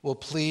Will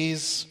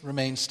please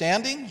remain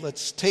standing.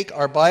 Let's take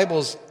our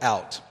Bibles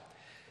out.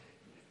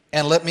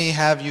 And let me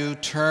have you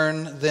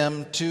turn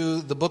them to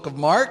the book of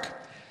Mark,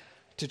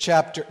 to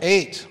chapter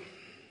 8.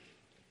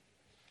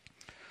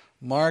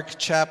 Mark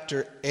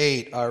chapter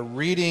 8. Our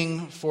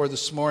reading for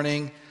this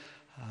morning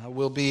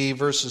will be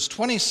verses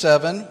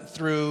 27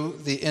 through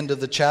the end of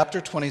the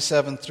chapter,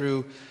 27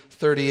 through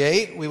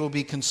 38. We will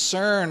be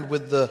concerned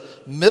with the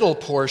middle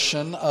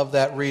portion of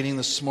that reading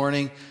this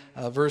morning,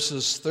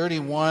 verses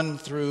 31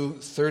 through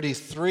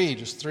 33,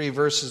 just 3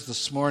 verses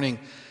this morning.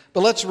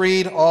 But let's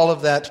read all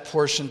of that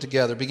portion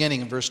together,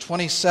 beginning in verse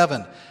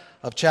 27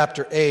 of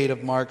chapter 8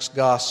 of Mark's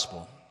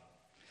Gospel.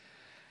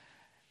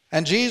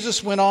 And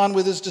Jesus went on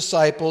with his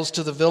disciples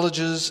to the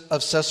villages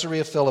of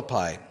Caesarea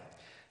Philippi.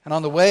 And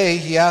on the way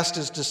he asked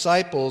his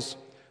disciples,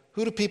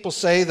 "Who do people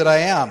say that I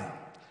am?"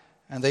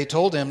 And they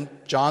told him,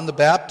 "John the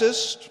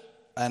Baptist,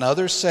 and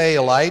others say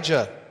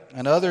Elijah,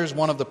 and others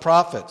one of the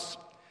prophets."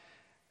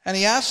 And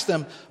he asked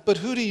them, "But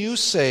who do you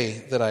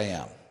say that I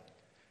am?"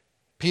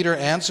 Peter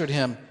answered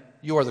him,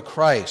 "You are the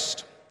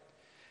Christ."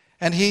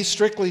 And he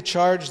strictly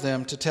charged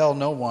them to tell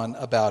no one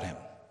about him.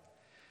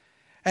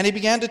 And he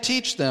began to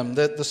teach them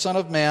that the Son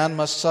of Man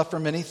must suffer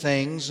many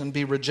things and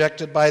be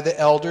rejected by the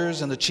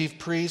elders and the chief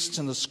priests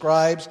and the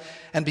scribes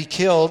and be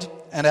killed,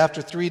 and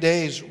after 3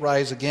 days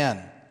rise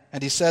again.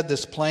 And he said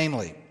this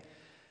plainly.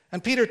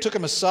 And Peter took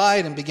him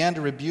aside and began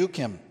to rebuke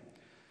him.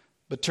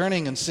 But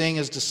turning and seeing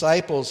his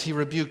disciples, he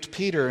rebuked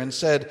Peter and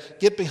said,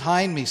 "Get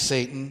behind me,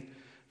 Satan,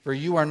 for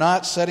you are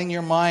not setting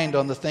your mind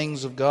on the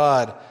things of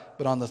God,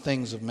 but on the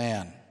things of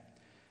man."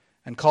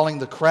 And calling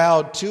the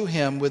crowd to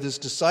him with his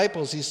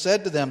disciples, he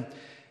said to them,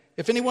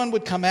 "If anyone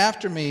would come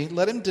after me,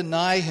 let him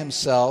deny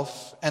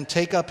himself and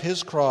take up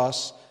his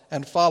cross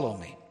and follow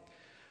me.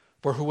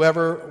 For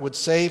whoever would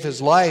save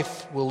his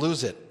life will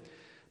lose it,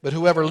 but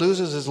whoever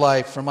loses his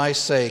life for my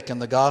sake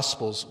and the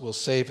gospel's will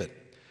save it.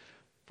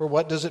 For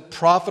what does it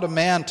profit a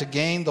man to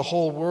gain the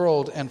whole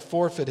world and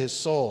forfeit his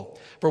soul?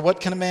 For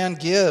what can a man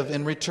give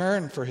in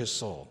return for his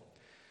soul?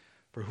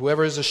 For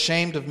whoever is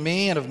ashamed of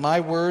me and of my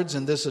words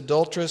in this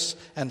adulterous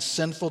and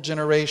sinful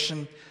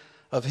generation,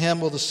 of him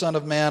will the Son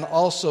of Man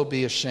also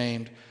be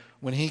ashamed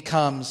when he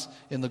comes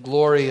in the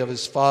glory of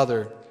his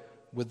Father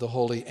with the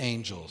holy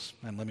angels."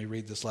 And let me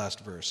read this last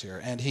verse here.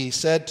 "And he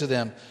said to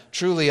them,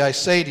 'Truly I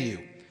say to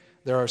you,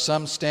 there are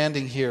some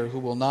standing here who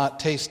will not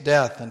taste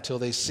death until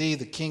they see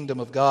the kingdom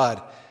of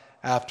God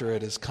after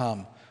it has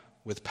come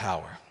with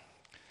power.'"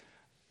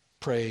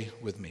 Pray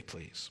with me,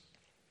 please.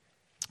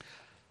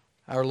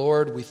 Our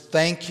Lord, we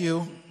thank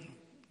you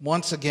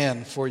once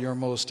again for your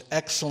most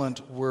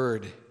excellent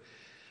word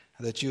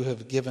that you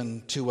have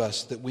given to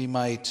us, that we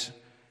might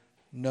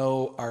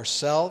know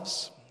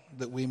ourselves,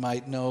 that we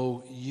might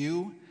know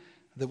you,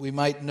 that we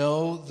might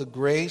know the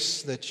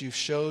grace that you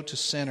show to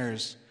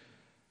sinners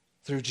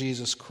through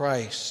Jesus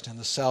Christ and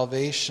the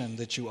salvation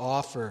that you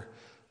offer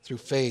through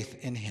faith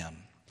in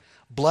him.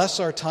 Bless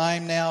our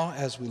time now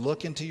as we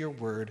look into your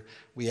word.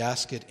 We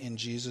ask it in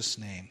Jesus'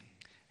 name.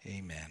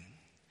 Amen.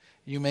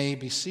 You may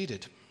be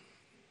seated.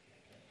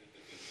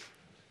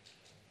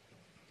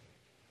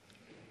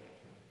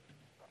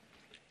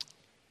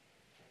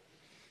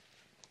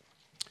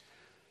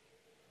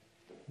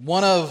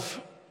 One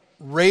of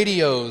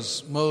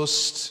radio's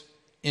most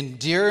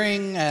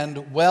endearing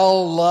and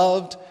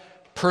well-loved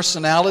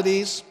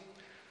personalities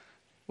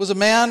was a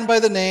man by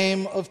the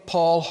name of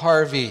Paul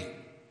Harvey.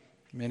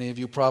 Many of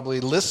you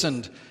probably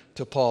listened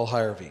to Paul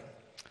Harvey.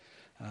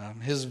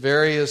 His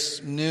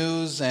various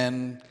news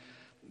and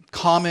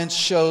comments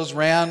shows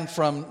ran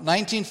from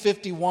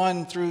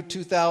 1951 through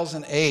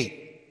 2008.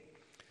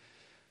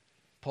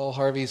 Paul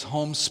Harvey's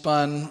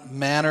homespun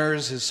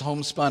manners, his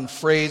homespun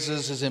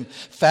phrases, his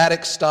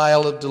emphatic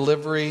style of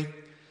delivery,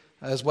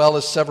 as well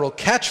as several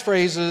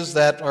catchphrases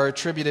that are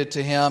attributed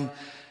to him,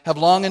 have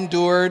long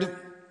endured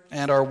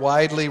and are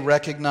widely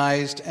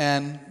recognized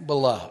and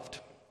beloved.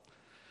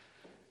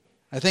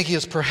 I think he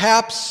is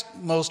perhaps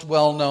most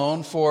well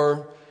known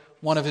for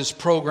one of his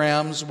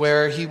programs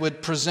where he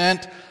would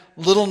present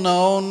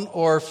little-known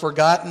or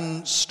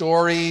forgotten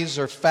stories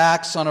or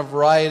facts on a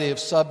variety of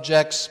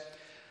subjects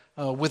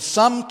with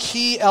some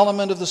key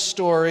element of the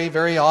story,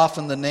 very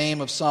often the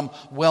name of some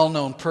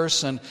well-known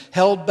person,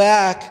 held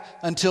back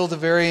until the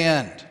very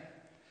end.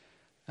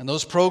 And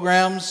those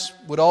programs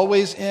would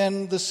always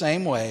end the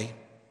same way.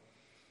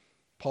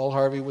 Paul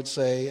Harvey would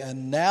say,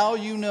 "And now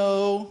you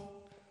know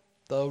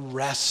the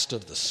rest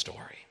of the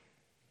story."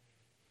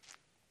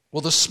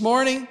 Well, this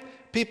morning,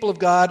 people of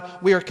God,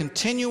 we are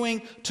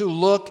continuing to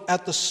look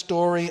at the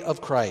story of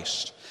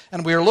Christ.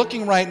 And we are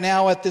looking right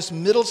now at this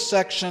middle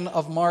section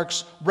of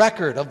Mark's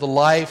record of the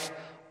life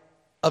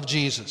of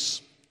Jesus.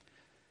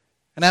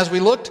 And as we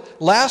looked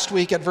last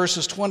week at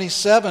verses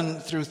 27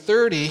 through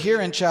 30,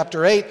 here in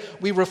chapter 8,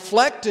 we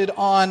reflected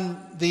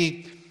on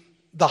the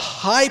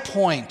high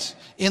point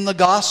in the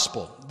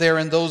gospel there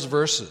in those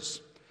verses,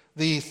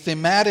 the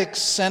thematic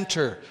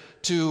center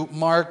to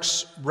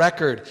Mark's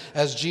record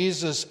as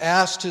Jesus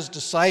asked his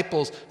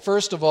disciples,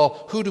 first of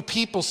all, "Who do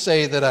people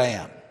say that I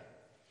am?"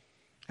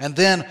 And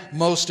then,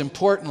 most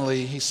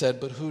importantly, he said,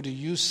 "But who do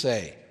you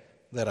say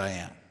that I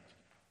am?"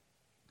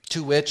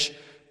 To which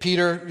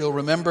Peter, you'll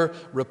remember,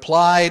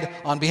 replied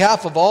on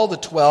behalf of all the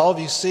 12.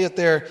 You see it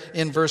there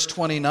in verse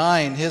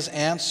 29. His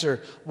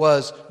answer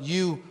was,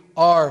 "You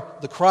are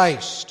the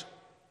Christ."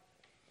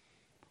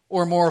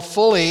 Or more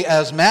fully,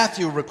 as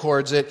Matthew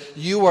records it,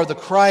 "You are the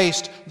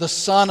Christ, the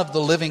Son of the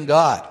living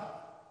God,"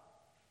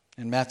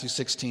 in Matthew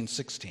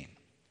 16:16.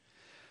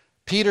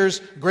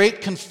 Peter's great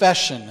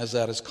confession, as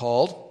that is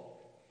called.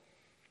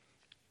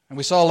 And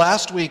we saw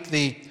last week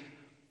the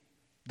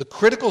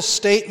critical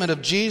statement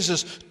of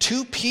Jesus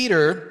to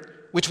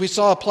Peter, which we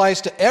saw applies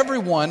to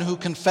everyone who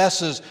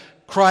confesses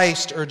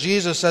Christ or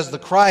Jesus as the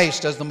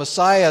Christ, as the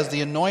Messiah, as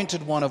the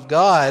anointed one of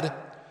God,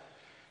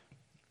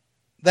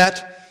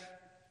 that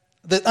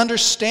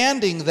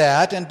understanding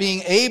that and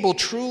being able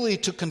truly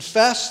to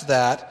confess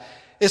that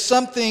is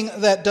something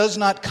that does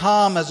not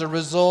come as a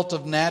result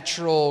of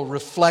natural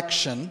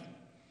reflection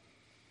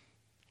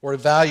or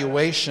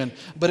evaluation,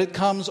 but it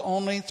comes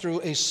only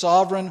through a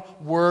sovereign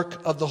work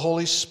of the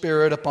Holy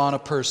Spirit upon a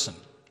person.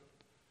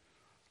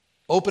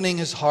 Opening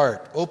his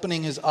heart,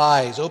 opening his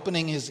eyes,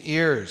 opening his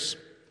ears.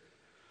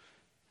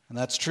 And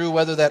that's true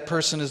whether that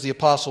person is the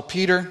Apostle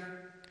Peter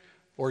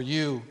or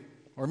you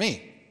or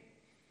me.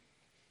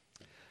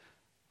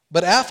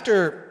 But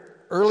after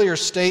earlier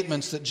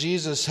statements that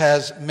Jesus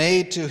has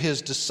made to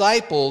his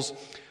disciples,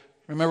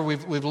 remember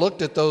we've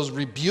looked at those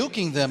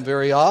rebuking them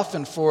very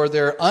often for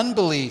their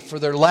unbelief, for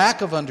their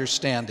lack of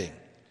understanding.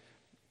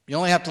 You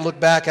only have to look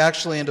back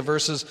actually into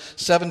verses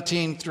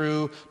 17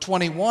 through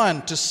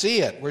 21 to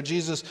see it, where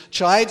Jesus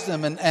chides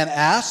them and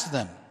asks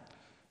them,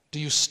 "Do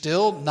you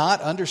still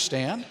not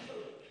understand?"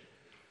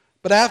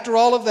 But after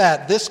all of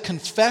that, this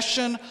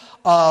confession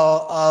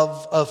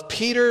of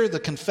Peter, the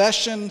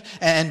confession,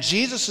 and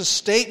Jesus'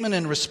 statement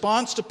in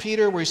response to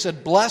Peter where he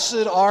said,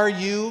 "Blessed are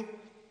you,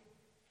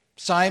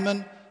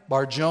 Simon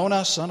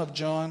Bar-Jonah, son of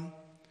John.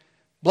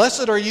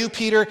 Blessed are you,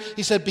 Peter,"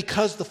 he said,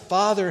 "because the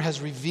Father has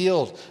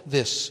revealed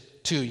this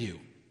to you."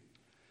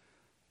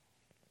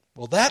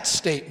 Well, that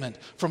statement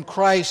from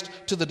Christ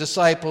to the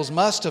disciples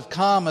must have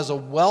come as a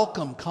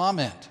welcome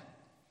comment.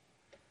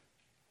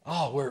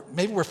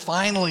 Maybe we're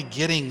finally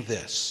getting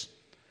this.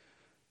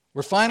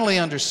 We're finally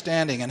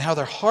understanding, and how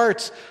their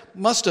hearts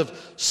must have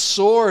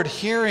soared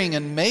hearing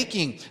and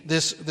making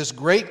this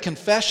great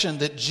confession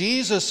that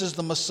Jesus is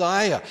the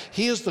Messiah.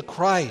 He is the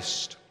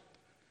Christ.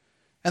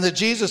 And that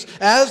Jesus,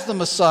 as the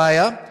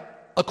Messiah,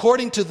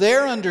 according to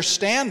their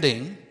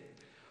understanding,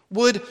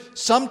 would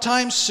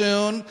sometime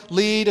soon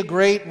lead a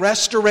great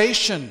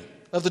restoration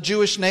of the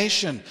Jewish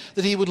nation,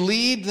 that he would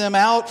lead them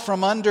out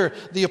from under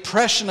the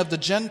oppression of the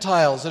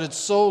Gentiles that had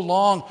so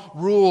long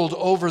ruled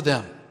over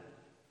them.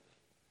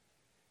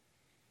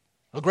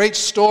 A great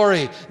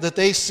story that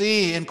they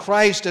see in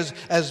Christ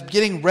as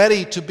getting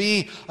ready to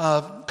be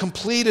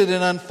completed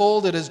and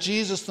unfolded as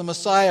Jesus the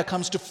Messiah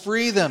comes to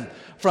free them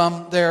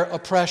from their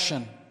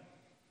oppression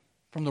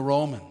from the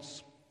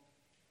Romans.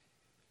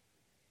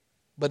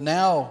 But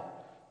now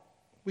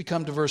we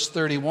come to verse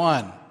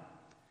 31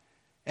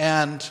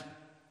 and,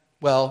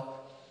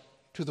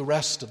 to the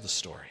rest of the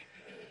story.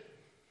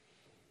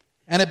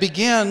 And it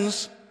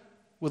begins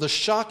with a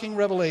shocking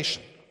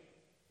revelation.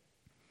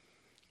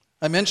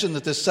 I mentioned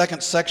that this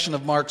second section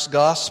of Mark's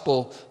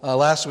Gospel,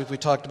 last week we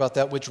talked about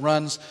that, which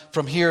runs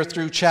from here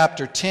through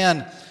chapter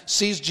 10,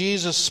 sees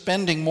Jesus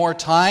spending more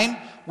time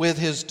with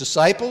his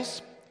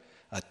disciples,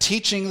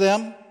 teaching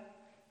them,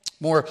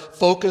 more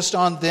focused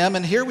on them.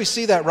 And here we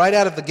see that right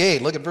out of the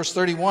gate. Look at verse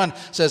 31.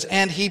 It says,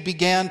 "And he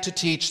began to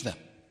teach them."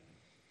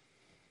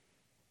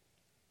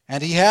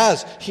 And he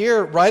has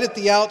here, right at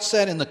the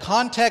outset, in the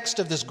context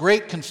of this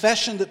great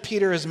confession that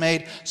Peter has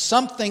made,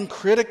 something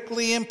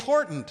critically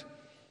important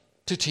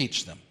to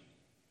teach them.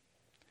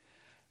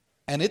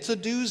 And it's a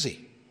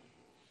doozy.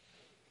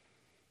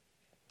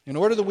 In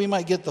order that we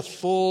might get the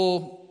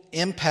full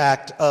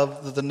impact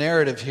of the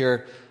narrative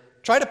here,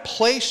 try to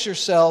place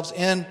yourselves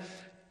in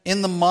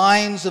the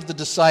minds of the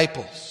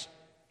disciples.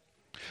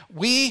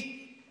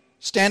 We,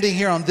 standing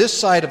here on this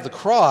side of the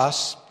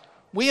cross,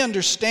 we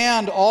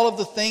understand all of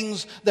the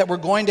things that were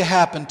going to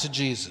happen to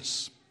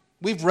Jesus.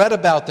 We've read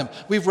about them.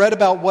 We've read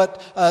about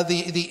what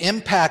the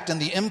impact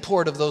and the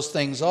import of those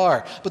things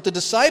are. But the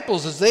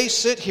disciples, as they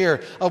sit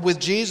here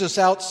with Jesus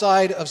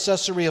outside of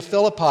Caesarea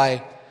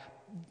Philippi,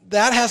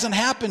 that hasn't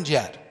happened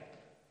yet.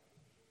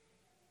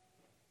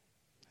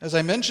 As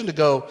I mentioned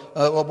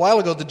a while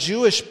ago, the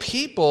Jewish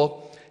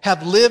people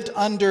have lived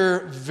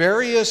under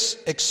various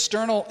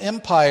external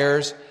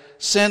empires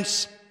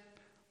since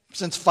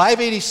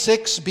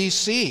 586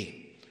 BC.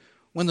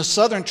 When the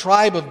southern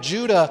tribe of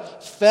Judah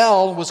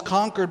fell, was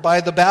conquered by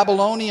the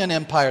Babylonian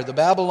Empire, the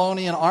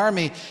Babylonian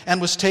army,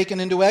 and was taken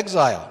into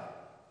exile.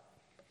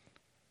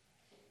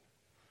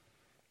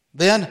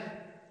 Then,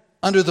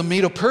 under the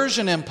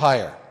Medo-Persian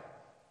Empire,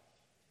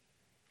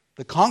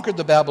 that conquered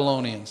the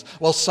Babylonians.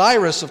 Well,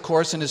 Cyrus, of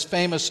course, in his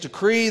famous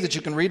decree that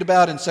you can read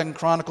about in 2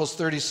 Chronicles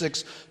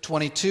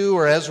 36:22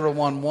 or Ezra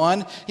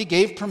 1:1, he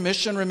gave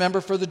permission,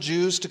 remember, for the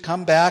Jews to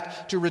come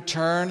back, to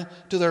return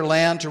to their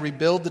land, to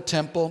rebuild the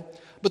temple.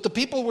 But the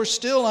people were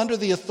still under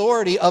the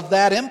authority of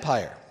that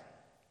empire.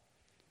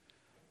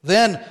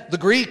 Then the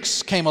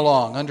Greeks came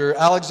along under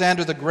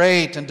Alexander the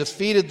Great and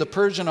defeated the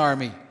Persian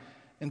army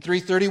in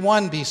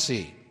 331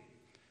 BC.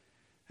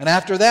 And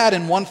after that,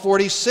 in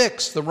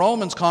 146, the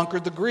Romans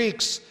conquered the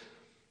Greeks.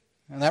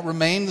 And that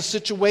remained the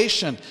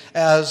situation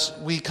as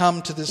we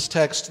come to this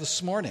text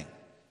this morning.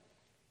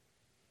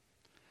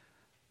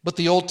 But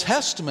the Old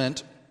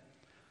Testament,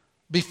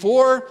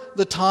 before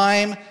the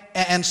time,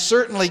 and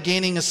certainly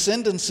gaining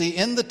ascendancy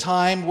in the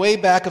time way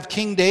back of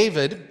King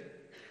David,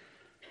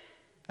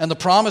 and the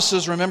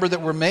promises, remember,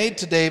 that were made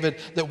to David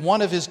that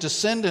one of his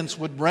descendants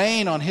would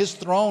reign on his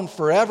throne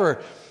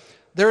forever,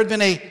 there had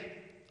been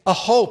a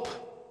hope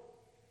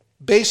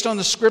based on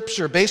the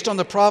Scripture, based on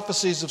the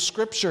prophecies of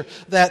Scripture,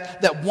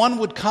 that one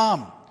would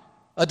come,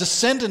 a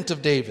descendant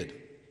of David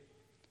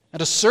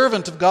and a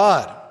servant of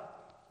God,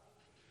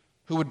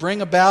 who would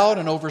bring about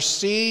and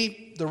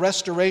oversee the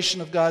restoration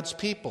of God's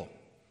people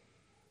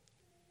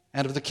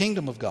and of the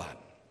kingdom of God.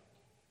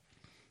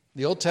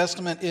 The Old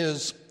Testament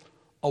is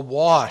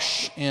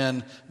awash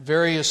in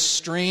various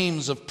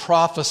streams of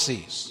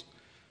prophecies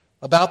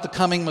about the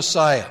coming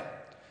Messiah,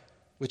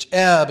 which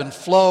ebb and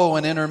flow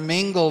and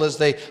intermingle as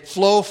they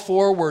flow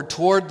forward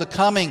toward the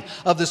coming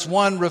of this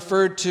one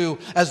referred to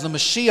as the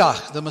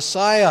Mashiach, the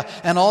Messiah,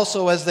 and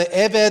also as the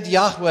Eved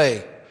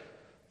Yahweh,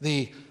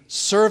 the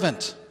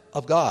servant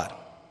of God,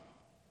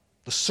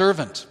 the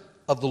servant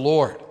of the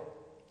Lord.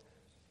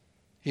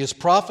 He is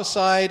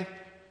prophesied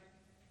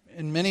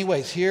in many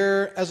ways,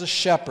 here as a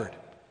shepherd,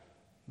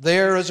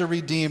 there as a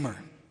redeemer,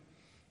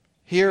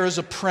 here as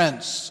a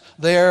prince,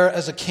 there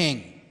as a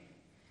king.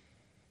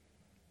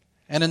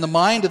 And in the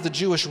mind of the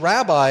Jewish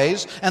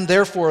rabbis, and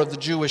therefore of the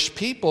Jewish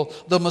people,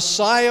 the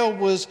Messiah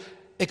was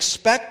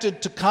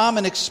expected to come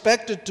and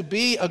expected to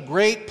be a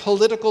great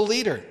political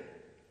leader,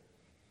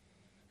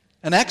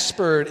 an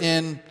expert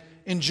in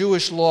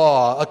Jewish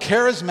law, a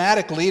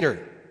charismatic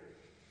leader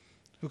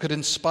who could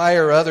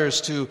inspire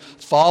others to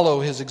follow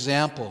his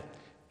example.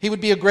 He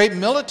would be a great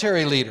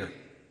military leader,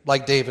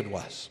 like David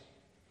was.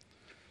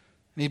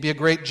 And he'd be a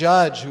great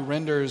judge who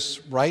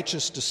renders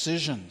righteous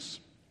decisions.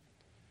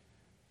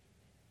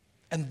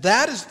 And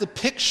that is the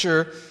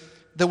picture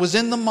that was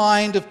in the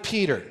mind of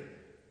Peter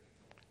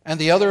and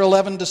the other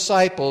 11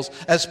 disciples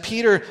as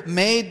Peter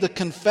made the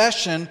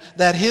confession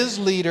that his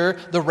leader,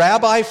 the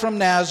rabbi from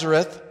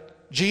Nazareth,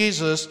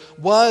 Jesus,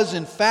 was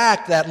in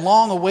fact that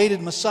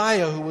long-awaited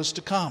Messiah who was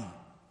to come.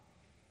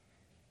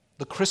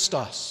 The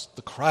Christos,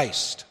 the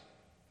Christ.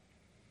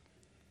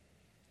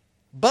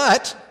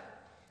 But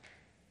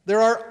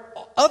there are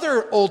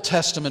other Old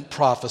Testament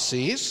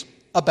prophecies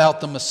about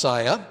the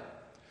Messiah,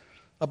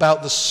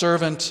 about the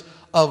servant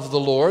of the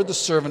Lord, the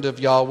servant of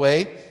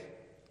Yahweh,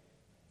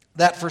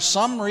 that for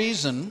some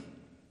reason,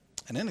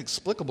 an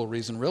inexplicable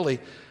reason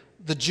really,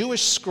 the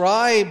Jewish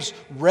scribes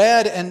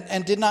read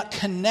and did not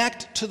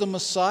connect to the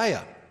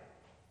Messiah,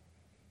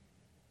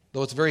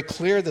 though it's very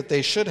clear that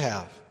they should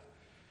have.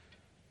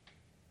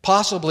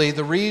 Possibly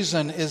the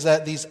reason is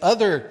that these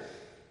other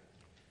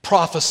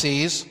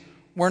prophecies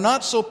were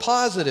not so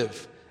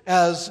positive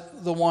as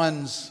the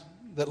ones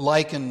that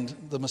likened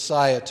the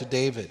Messiah to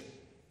David.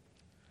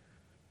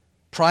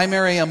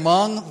 Primary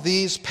among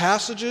these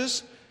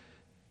passages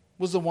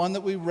was the one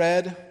that we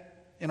read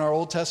in our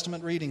Old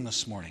Testament reading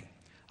this morning,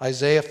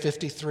 Isaiah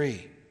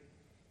 53.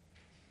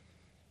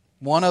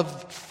 One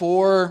of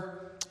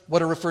 4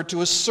 what are referred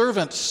to as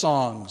servant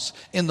songs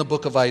in the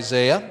book of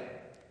Isaiah,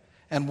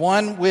 and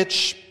one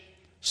which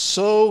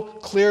so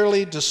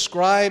clearly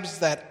describes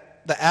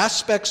that the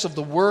aspects of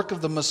the work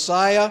of the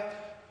Messiah,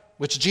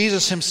 which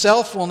Jesus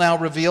himself will now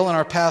reveal in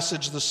our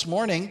passage this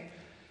morning,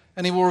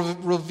 and he will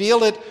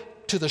reveal it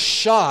to the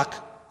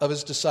shock of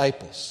his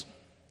disciples.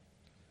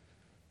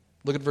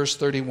 Look at verse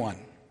 31.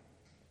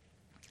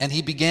 And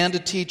he began to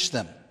teach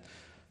them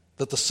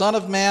that the Son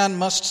of Man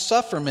must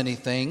suffer many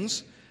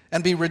things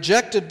and be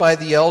rejected by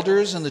the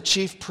elders and the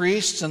chief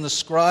priests and the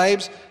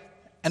scribes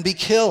and be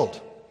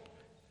killed,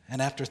 and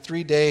after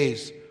 3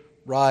 days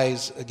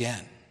rise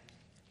again.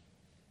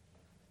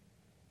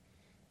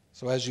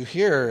 So as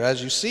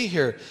you see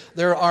here,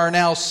 there are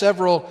now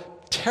several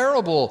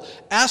terrible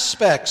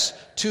aspects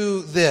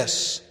to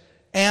this,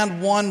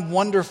 and one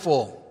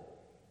wonderful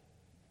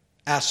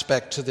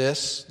aspect to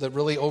this that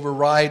really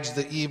overrides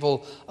the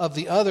evil of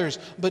the others,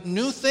 but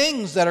new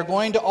things that are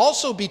going to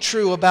also be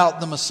true about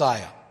the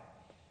Messiah.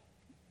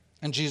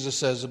 And Jesus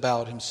says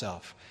about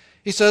himself.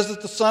 He says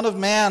that the Son of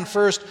Man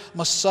first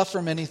must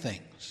suffer many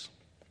things.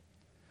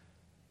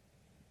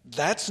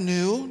 That's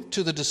new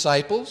to the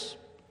disciples.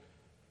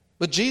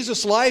 But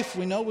Jesus' life,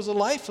 we know, was a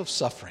life of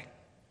suffering.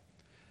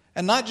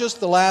 And not just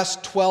the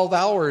last 12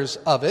 hours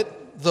of it,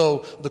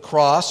 though the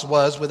cross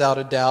was, without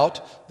a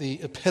doubt,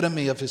 the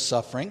epitome of his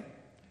suffering.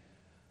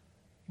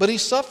 But he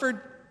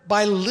suffered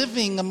by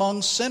living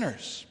among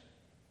sinners,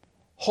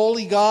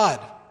 holy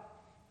God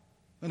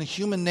in a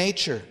human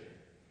nature,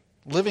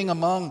 living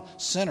among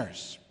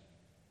sinners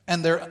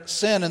and their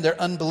sin and their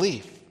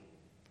unbelief.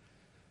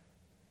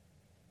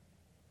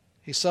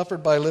 He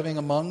suffered by living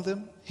among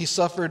them. He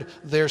suffered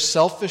their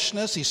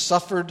selfishness. He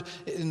suffered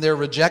in their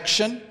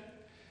rejection.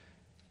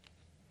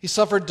 He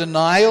suffered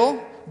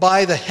denial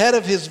by the head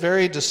of his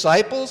very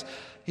disciples.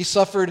 He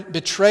suffered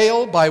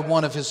betrayal by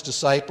one of his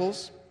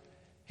disciples.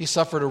 He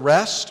suffered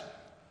arrest,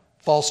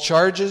 false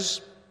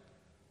charges,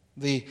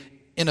 the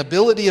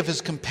inability of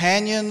his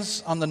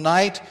companions on the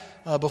night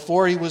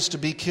before he was to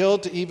be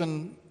killed to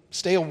even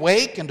stay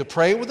awake and to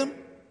pray with him,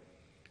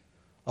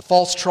 a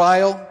false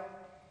trial,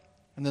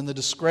 and then the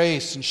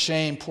disgrace and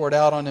shame poured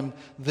out on him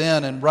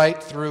then and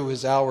right through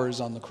his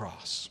hours on the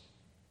cross.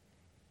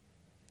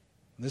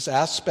 This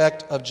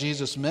aspect of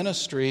Jesus'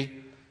 ministry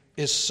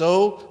is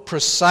so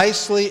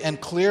precisely and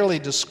clearly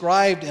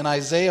described in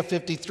Isaiah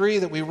 53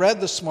 that we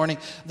read this morning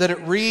that it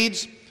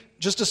reads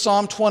just as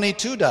Psalm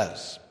 22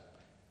 does,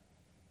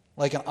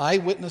 like an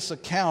eyewitness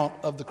account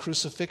of the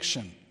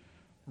crucifixion,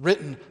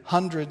 written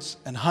hundreds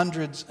and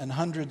hundreds and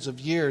hundreds of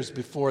years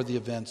before the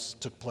events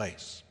took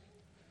place.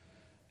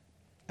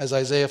 As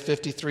Isaiah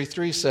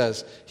 53:3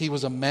 says, he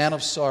was a man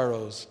of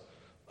sorrows,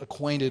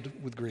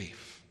 acquainted with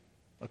grief,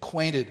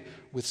 acquainted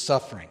with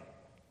suffering.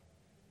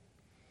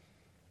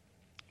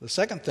 The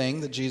second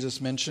thing that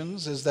Jesus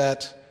mentions is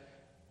that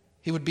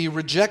he would be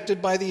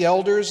rejected by the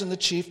elders and the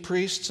chief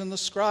priests and the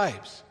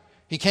scribes.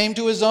 He came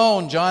to his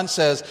own, John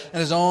says, and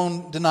his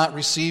own did not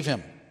receive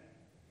him.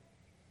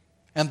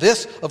 And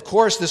this, of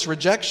course, this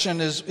rejection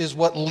is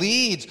what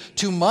leads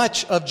to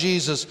much of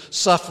Jesus'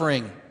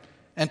 suffering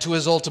and to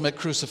his ultimate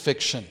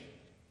crucifixion.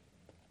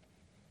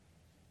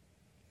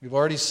 We've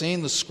already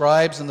seen the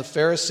scribes and the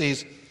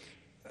Pharisees,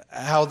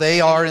 how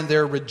they are in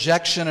their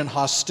rejection and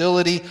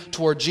hostility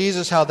toward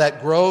Jesus, how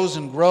that grows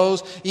and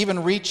grows,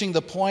 even reaching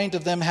the point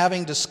of them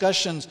having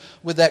discussions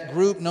with that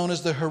group known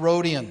as the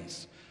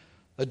Herodians,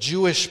 a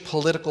Jewish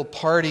political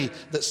party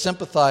that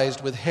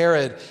sympathized with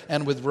Herod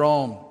and with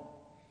Rome.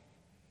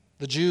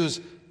 The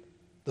Jews,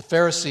 the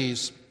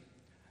Pharisees,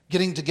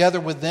 getting together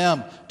with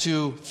them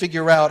to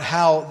figure out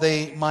how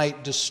they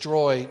might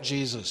destroy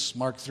Jesus.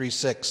 Mark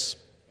 3:6.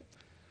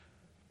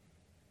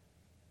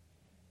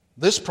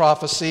 This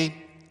prophecy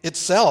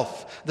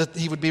itself, that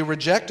he would be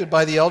rejected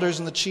by the elders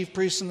and the chief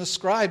priests and the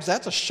scribes,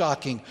 that's a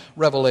shocking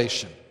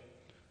revelation.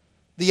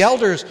 The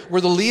elders were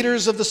the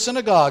leaders of the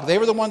synagogue. They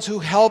were the ones who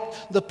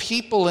helped the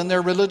people in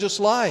their religious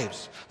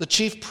lives. The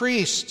chief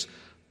priests,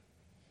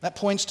 that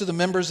points to the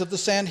members of the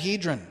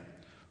Sanhedrin,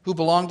 who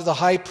belonged to the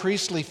high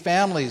priestly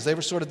families. They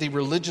were sort of the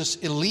religious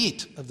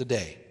elite of the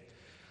day.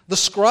 The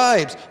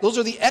scribes, those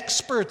are the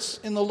experts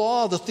in the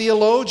law, the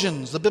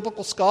theologians, the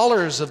biblical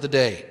scholars of the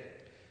day.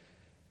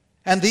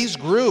 And these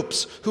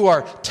groups who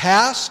are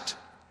tasked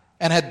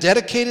and had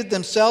dedicated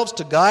themselves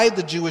to guide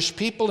the Jewish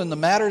people in the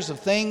matters of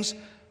things,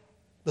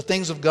 the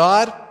things of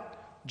God,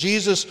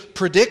 Jesus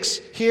predicts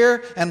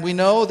here, and we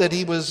know that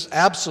he was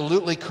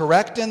absolutely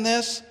correct in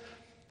this,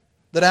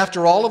 that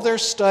after all of their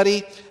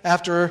study,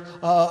 after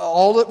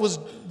all that was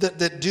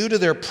that due to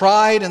their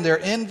pride and their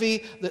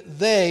envy, that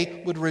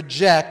they would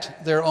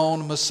reject their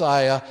own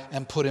Messiah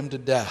and put him to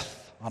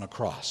death on a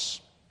cross.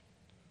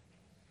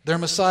 Their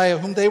Messiah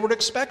whom they were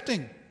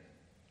expecting.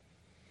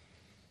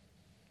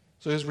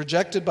 So he was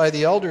rejected by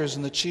the elders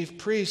and the chief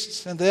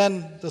priests. And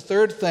then the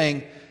third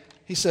thing,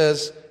 he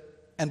says,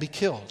 and be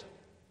killed.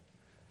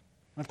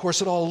 And of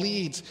course, it all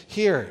leads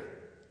here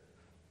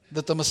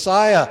that the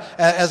Messiah,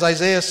 as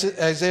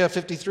Isaiah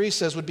 53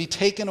 says, would be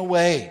taken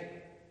away.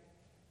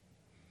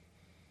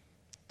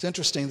 It's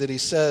interesting that he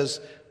says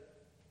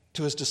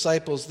to his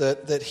disciples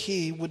that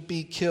he would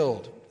be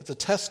killed. It's a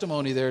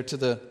testimony there to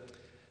the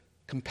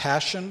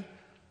compassion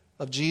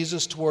of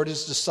Jesus toward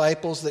his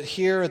disciples, that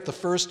here at the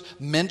first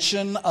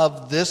mention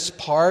of this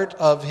part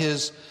of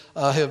his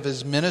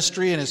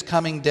ministry and his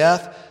coming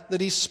death, that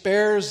he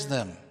spares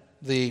them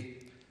the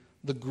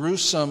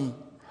gruesome,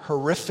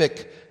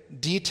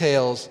 horrific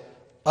details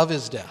of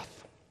his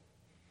death.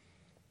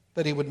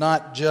 That he would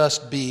not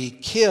just be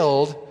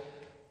killed,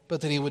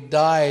 but that he would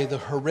die the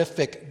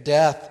horrific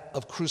death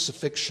of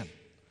crucifixion.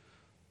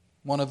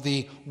 One of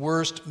the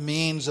worst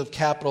means of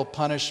capital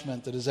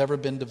punishment that has ever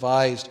been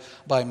devised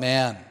by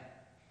man.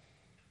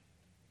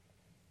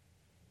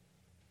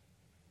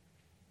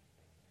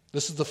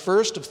 This is the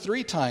first of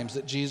 3 times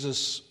that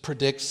Jesus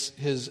predicts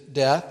his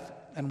death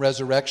and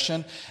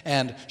resurrection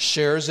and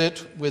shares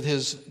it with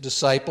his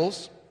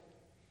disciples.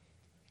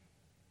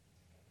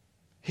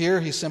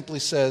 Here he simply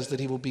says that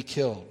he will be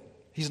killed.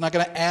 He's not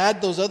going to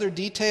add those other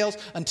details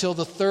until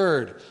the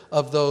third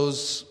of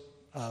those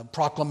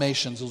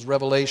proclamations, those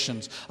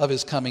revelations of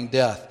his coming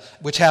death,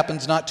 which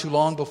happens not too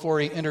long before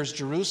he enters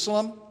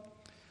Jerusalem,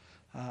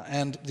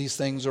 and these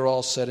things are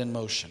all set in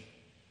motion.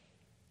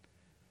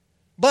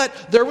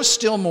 But there was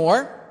still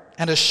more,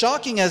 and as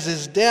shocking as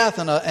his death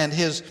and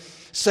his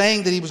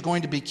saying that he was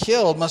going to be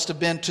killed must have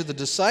been to the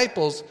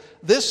disciples,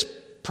 this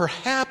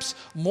perhaps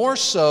more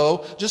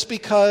so just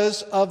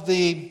because of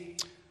the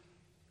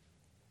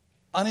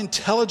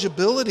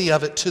unintelligibility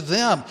of it to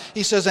them.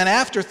 He says, and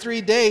after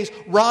 3 days,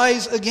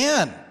 rise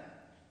again.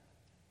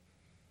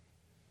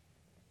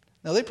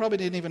 Now, they probably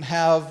didn't even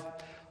have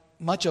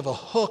much of a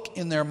hook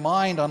in their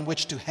mind on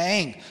which to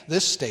hang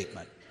this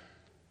statement.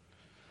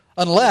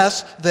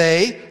 Unless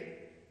they,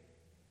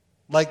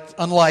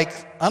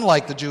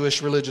 unlike the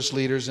Jewish religious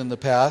leaders in the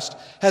past,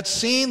 had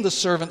seen the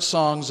servant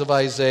songs of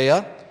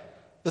Isaiah,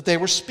 that they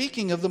were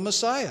speaking of the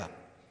Messiah.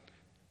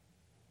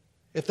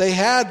 If they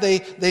had,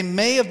 they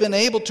may have been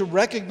able to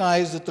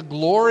recognize that the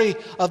glory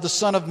of the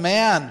Son of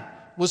Man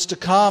was to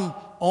come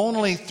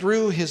only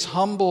through his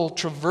humble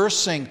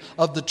traversing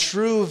of the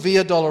true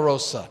Via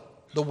Dolorosa,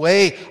 the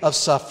way of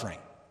suffering.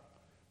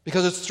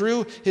 Because it's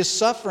through his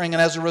suffering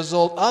and as a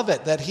result of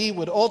it that he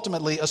would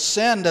ultimately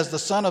ascend as the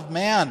Son of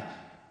Man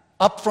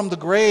up from the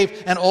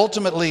grave and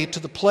ultimately to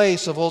the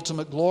place of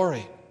ultimate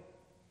glory.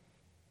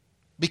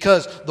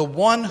 Because the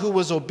one who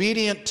was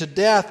obedient to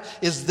death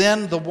is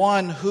then the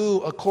one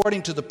who,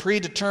 according to the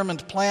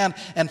predetermined plan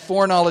and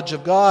foreknowledge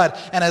of God,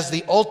 and as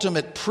the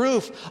ultimate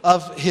proof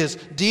of his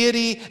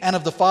deity and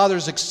of the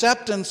Father's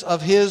acceptance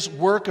of his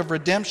work of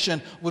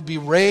redemption, would be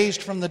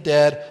raised from the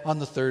dead on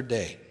the third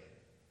day.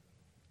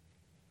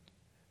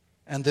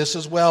 And this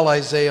as well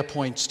Isaiah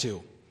points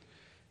to.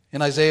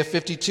 In Isaiah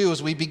 52,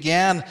 as we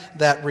began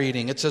that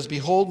reading, it says,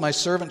 "Behold, my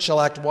servant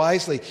shall act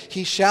wisely.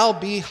 He shall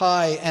be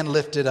high and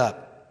lifted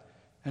up,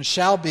 and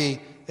shall be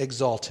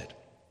exalted."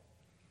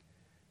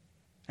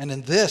 And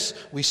in this,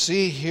 we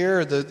see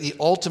here the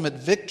ultimate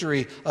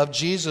victory of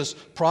Jesus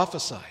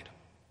prophesied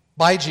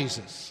by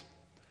Jesus.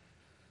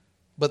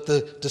 But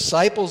the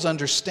disciples'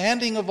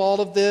 understanding of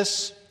all of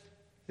this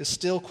is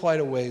still quite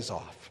a ways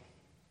off.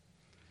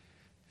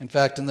 In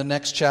fact, in the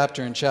next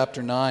chapter, in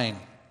chapter 9,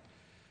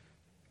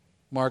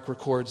 Mark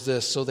records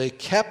this: "So they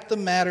kept the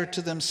matter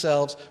to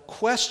themselves,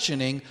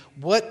 questioning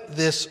what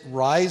this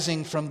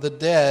rising from the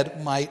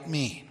dead might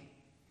mean."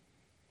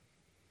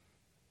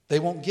 They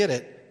won't get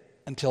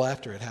it until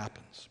after it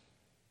happens.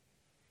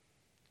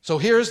 So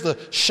here's the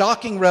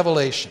shocking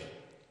revelation.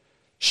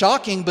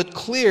 Shocking but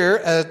clear,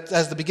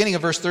 as the beginning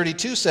of verse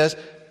 32 says,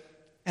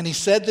 and he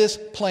said this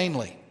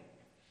plainly.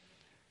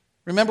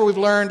 Remember, we've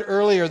learned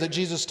earlier that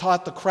Jesus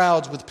taught the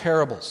crowds with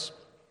parables.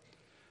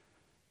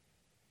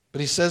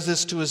 But he says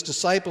this to his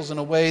disciples in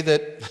a way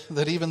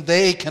that even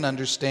they can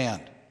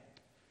understand.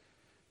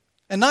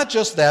 And not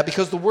just that,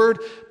 because the word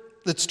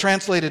that's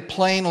translated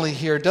plainly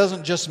here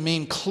doesn't just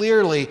mean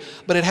clearly,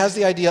 but it has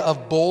the idea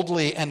of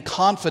boldly and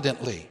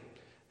confidently,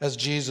 as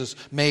Jesus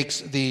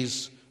makes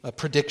these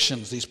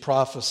predictions, these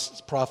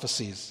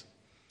prophecies.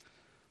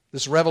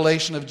 This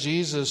revelation of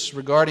Jesus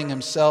regarding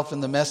himself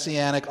in the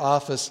messianic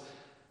office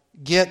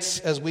gets,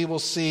 as we will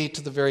see,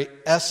 to the very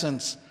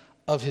essence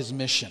of his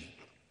mission.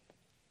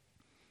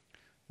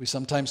 We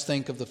sometimes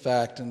think of the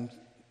fact and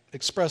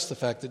express the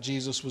fact that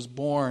Jesus was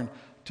born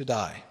to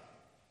die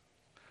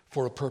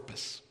for a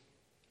purpose.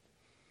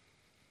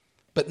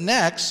 But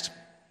next,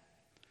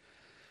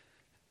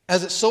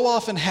 as it so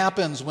often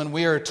happens when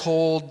we are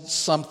told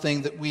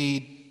something that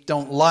we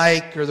don't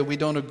like or that we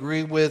don't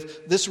agree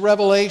with, this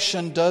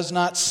revelation does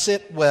not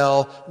sit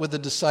well with the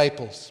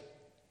disciples,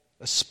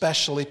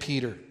 especially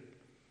Peter.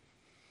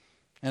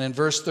 And in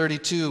verse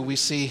 32, we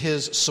see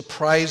his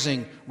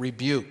surprising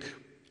rebuke.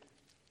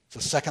 It's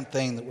the second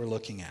thing that we're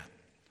looking at.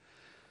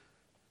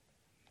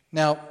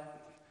 Now,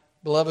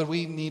 beloved,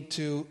 we need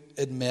to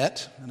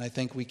admit, and I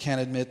think we can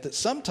admit, that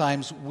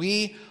sometimes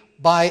we,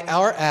 by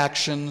our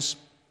actions,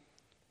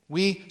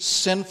 we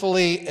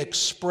sinfully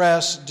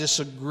express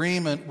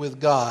disagreement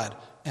with God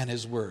and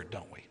his word,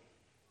 don't we?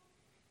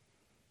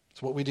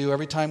 It's what we do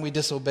every time we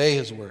disobey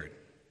his word,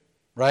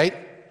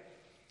 right?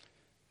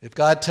 If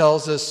God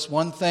tells us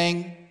one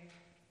thing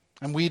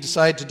and we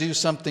decide to do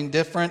something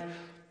different,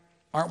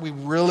 aren't we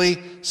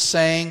really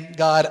saying,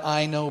 "God,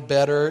 I know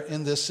better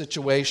in this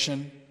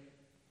situation"?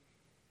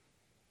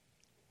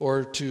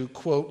 Or to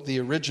quote the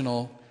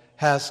original,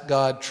 "Has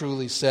God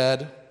truly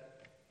said?"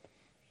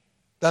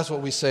 That's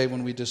what we say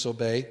when we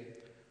disobey.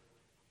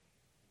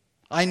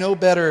 I know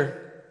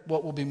better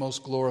what will be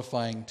most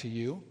glorifying to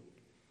you.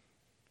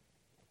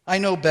 I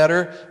know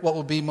better what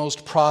will be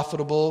most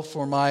profitable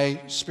for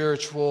my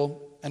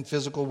spiritual and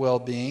physical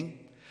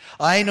well-being.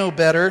 I know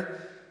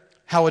better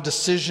how a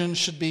decision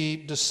should be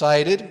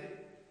decided,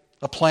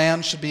 a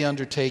plan should be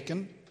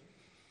undertaken.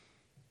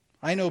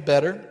 I know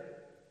better.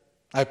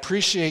 I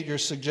appreciate your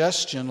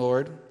suggestion,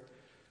 Lord,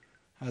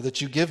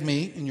 that you give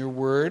me in your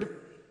word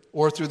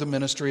or through the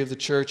ministry of the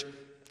church,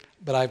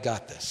 but I've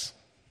got this.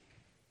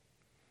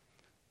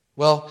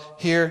 Well,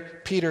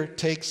 here Peter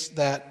takes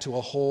that to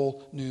a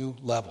whole new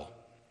level.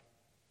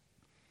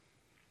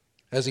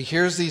 As he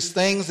hears these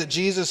things that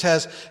Jesus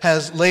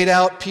has laid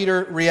out,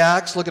 Peter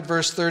reacts. Look at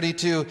verse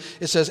 32.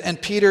 It says,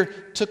 "And Peter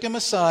took him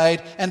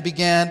aside and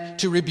began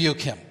to rebuke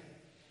him."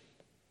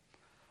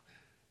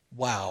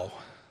 Wow.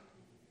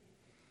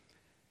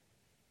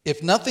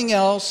 If nothing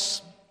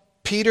else,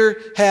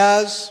 Peter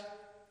has,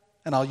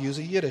 and I'll use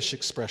a Yiddish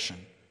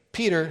expression,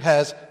 Peter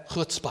has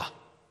chutzpah.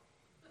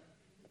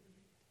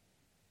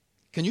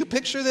 Can you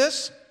picture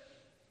this?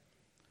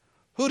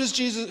 Who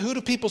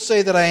do people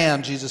say that I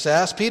am? Jesus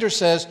asked. Peter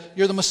says,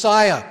 you're the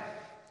Messiah.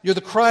 You're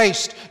the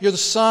Christ. You're the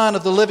Son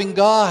of the living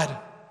God.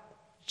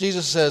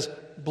 Jesus says,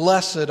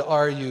 blessed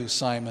are you,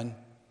 Simon.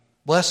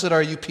 Blessed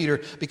are you,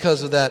 Peter,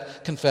 because of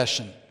that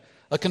confession.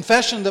 A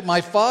confession that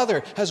my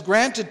Father has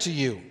granted to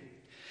you.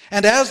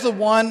 And as the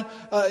one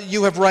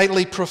you have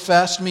rightly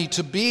professed me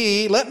to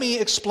be, let me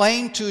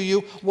explain to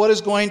you what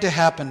is going to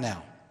happen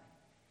now.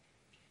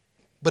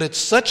 But it's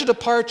such a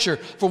departure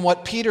from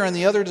what Peter and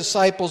the other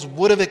disciples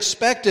would have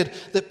expected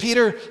that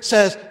Peter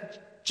says,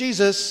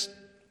 Jesus,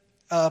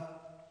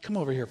 come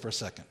over here for a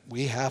second.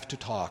 We have to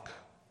talk.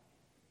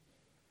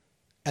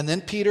 And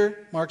then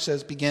Peter, Mark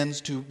says, begins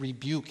to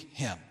rebuke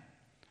him.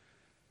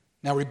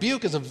 Now,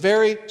 rebuke is a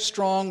very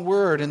strong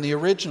word in the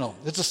original.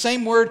 It's the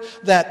same word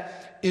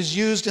that is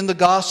used in the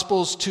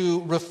Gospels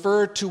to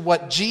refer to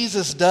what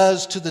Jesus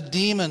does to the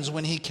demons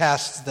when he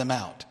casts them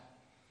out.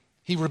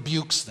 He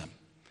rebukes them.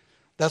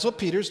 That's what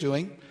Peter's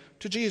doing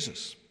to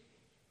Jesus.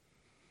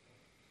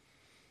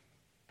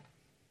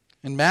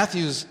 In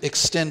Matthew's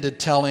extended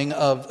telling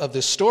of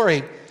this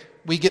story,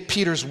 we get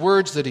Peter's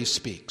words that he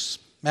speaks.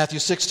 Matthew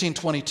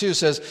 16:22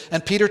 says,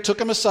 and Peter took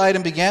him aside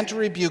and began to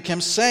rebuke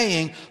him,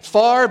 saying,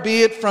 far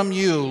be it from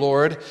you,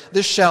 Lord,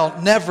 this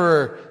shall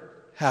never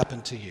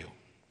happen to you.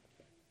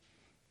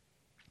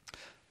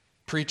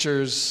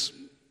 Preachers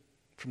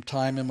from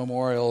time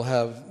immemorial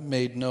have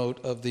made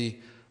note of the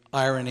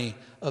irony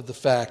of the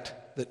fact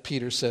that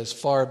Peter says,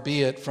 far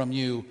be it from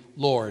you,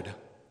 Lord,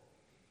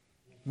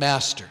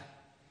 Master,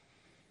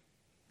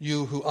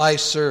 you who I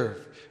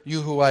serve,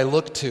 you who I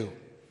look to.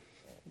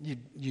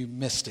 You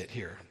missed it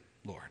here,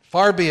 Lord.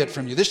 Far be it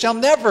from you. This shall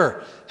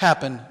never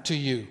happen to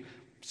you.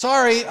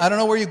 Sorry, I don't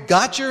know where you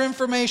got your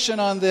information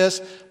on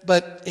this,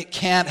 but it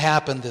can't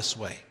happen this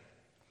way.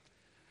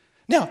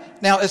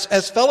 Now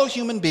as fellow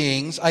human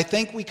beings, I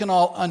think we can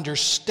all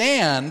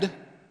understand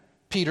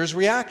Peter's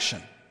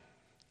reaction,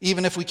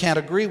 even if we can't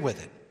agree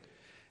with it.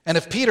 And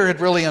if Peter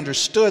had really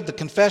understood the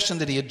confession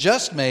that he had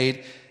just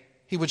made,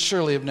 he would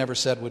surely have never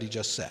said what he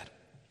just said.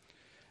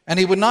 And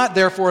he would not,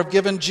 therefore, have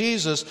given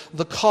Jesus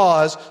the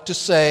cause to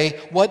say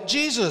what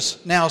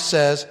Jesus now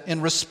says in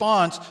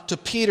response to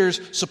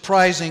Peter's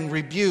surprising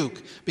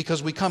rebuke,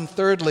 because we come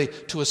thirdly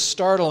to a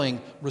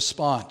startling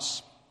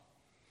response.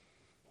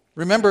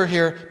 Remember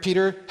here,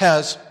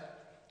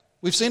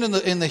 we've seen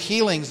in the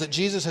healings that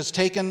Jesus has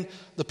taken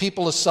the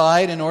people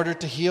aside in order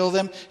to heal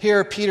them.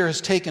 Here, Peter has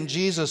taken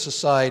Jesus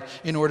aside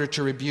in order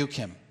to rebuke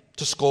him,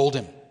 to scold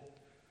him.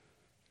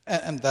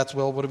 And that's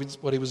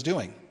what he was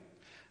doing.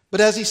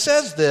 But as he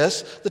says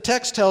this, the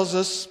text tells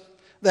us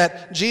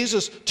that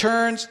Jesus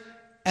turns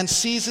and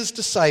sees his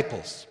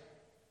disciples.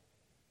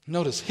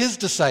 Notice, his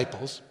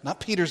disciples, not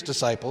Peter's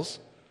disciples,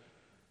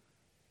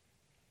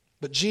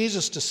 but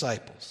Jesus'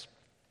 disciples.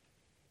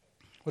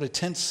 What a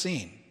tense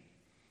scene.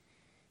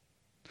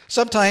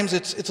 Sometimes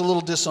it's a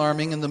little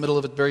disarming in the middle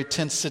of a very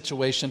tense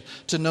situation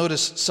to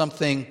notice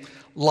something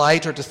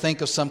light or to think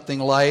of something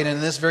light. And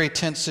in this very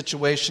tense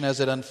situation as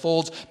it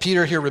unfolds,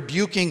 Peter here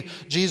rebuking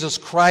Jesus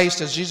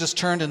Christ as Jesus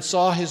turned and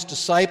saw his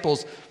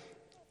disciples.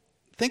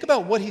 Think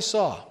about what he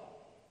saw.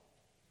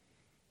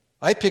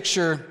 I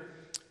picture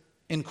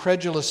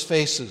incredulous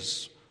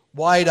faces,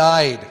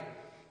 wide-eyed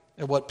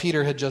at what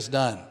Peter had just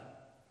done,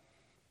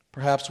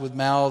 perhaps with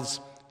mouths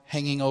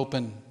hanging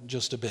open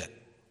just a bit.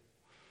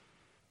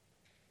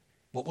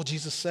 What will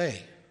Jesus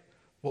say?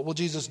 What will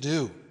Jesus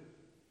do?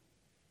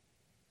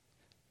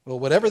 Well,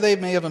 whatever they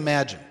may have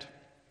imagined,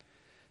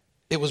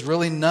 it was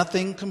really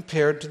nothing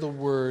compared to the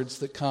words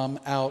that come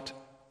out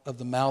of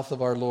the mouth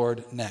of our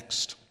Lord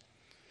next.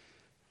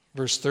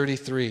 Verse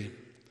 33,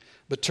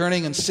 but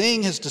turning and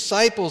seeing his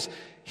disciples,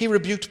 he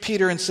rebuked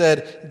Peter and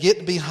said,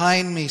 get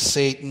behind me,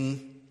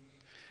 Satan,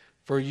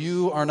 for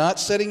you are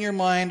not setting your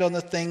mind on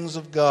the things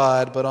of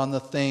God, but on the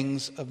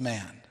things of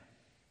man.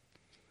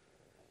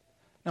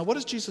 Now, what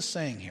is Jesus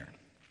saying here?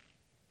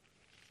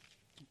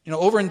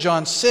 Over in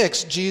John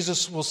 6,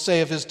 Jesus will say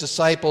of his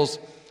disciples,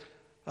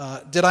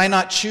 did I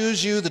not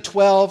choose you, the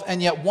 12,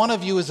 and yet one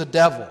of you is a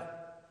devil?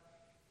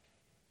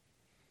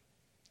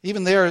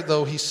 Even there,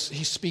 though, he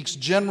speaks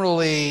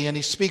generally and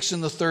he speaks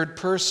in the third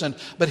person.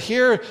 But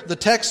here the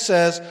text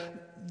says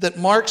that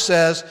Mark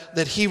says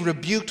that he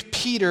rebuked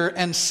Peter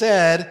and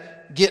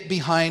said, get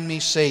behind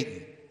me,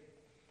 Satan.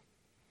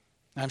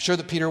 I'm sure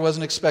that Peter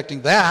wasn't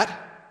expecting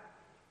that.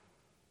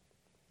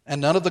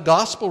 And none of the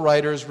gospel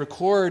writers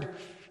record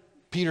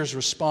Peter's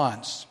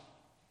response.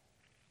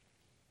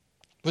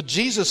 But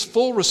Jesus'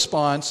 full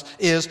response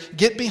is,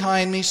 get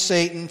behind me,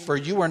 Satan, for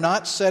you are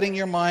not setting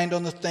your mind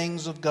on the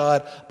things of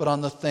God, but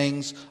on the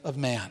things of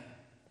man.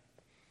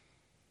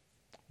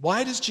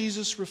 Why does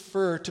Jesus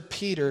refer to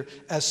Peter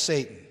as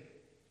Satan?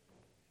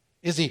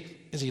 Is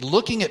he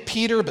looking at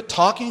Peter but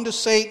talking to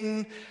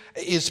Satan?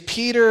 Is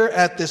Peter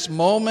at this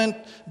moment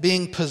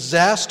being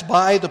possessed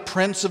by the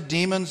prince of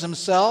demons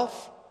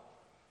himself?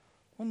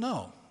 Well,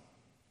 no.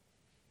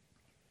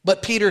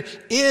 But Peter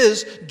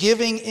is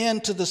giving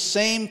in to the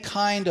same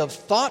kind of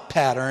thought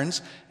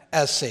patterns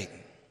as Satan.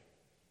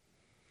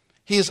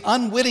 He is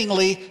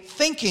unwittingly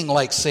thinking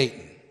like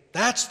Satan.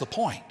 That's the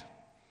point.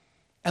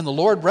 And the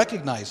Lord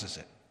recognizes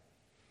it.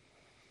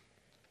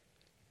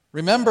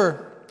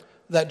 Remember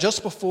that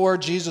just before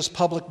Jesus'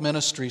 public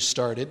ministry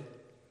started,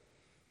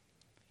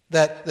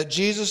 that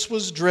Jesus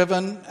was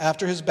driven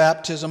after his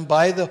baptism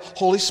by the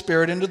Holy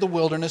Spirit into the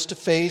wilderness to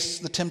face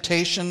the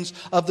temptations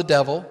of the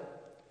devil,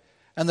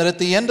 and that at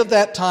the end of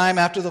that time,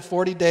 after the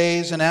 40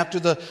 days and after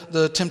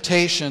the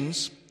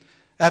temptations,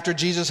 after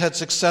Jesus had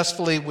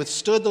successfully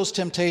withstood those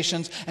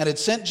temptations and had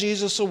sent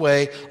Jesus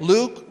away,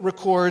 Luke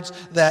records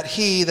that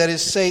he, that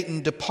is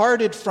Satan,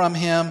 departed from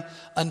him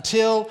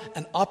until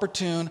an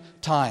opportune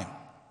time.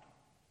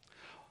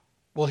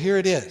 Well, here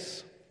it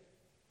is.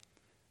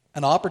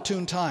 An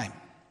opportune time.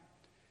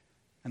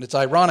 And it's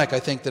ironic, I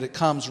think, that it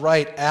comes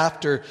right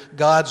after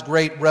God's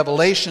great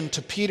revelation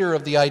to Peter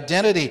of the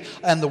identity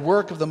and the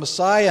work of the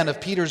Messiah and of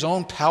Peter's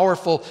own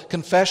powerful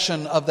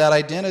confession of that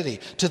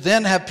identity. To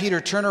then have Peter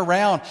turn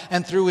around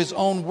and through his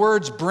own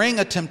words bring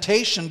a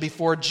temptation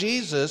before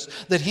Jesus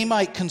that he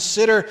might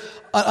consider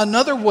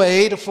another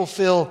way to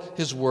fulfill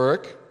his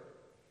work.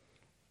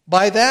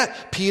 By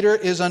that, Peter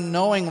is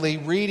unknowingly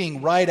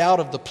reading right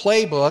out of the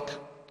playbook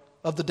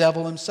of the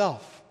devil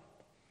himself.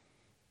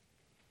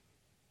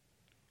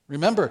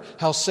 Remember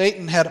how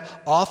Satan had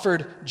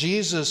offered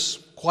Jesus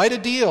quite a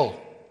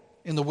deal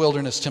in the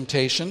wilderness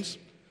temptations.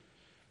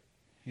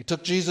 He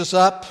took Jesus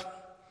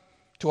up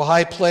to a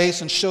high place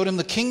and showed him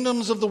the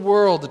kingdoms of the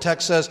world, the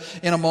text says,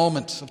 in a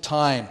moment of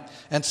time,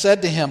 and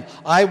said to him,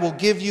 I will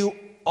give you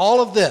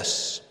all of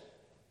this.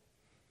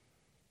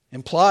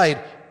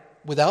 Implied,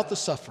 without the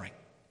suffering,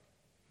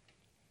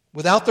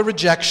 without the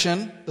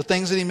rejection, the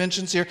things that he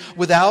mentions here,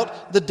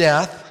 without the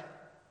death,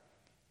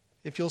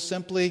 if you'll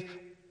simply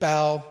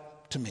bow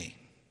to me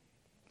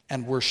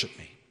and worship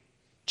me.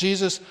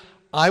 Jesus,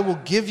 I will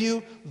give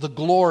you the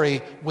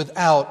glory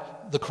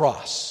without the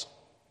cross.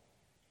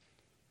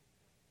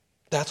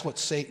 That's what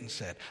Satan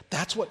said.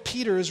 That's what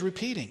Peter is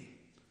repeating.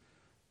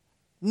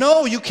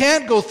 No, you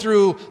can't go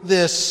through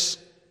this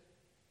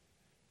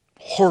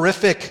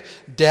horrific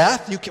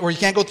death, or you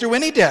can't go through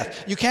any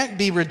death. You can't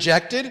be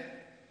rejected.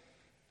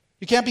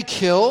 You can't be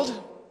killed.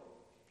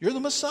 You're the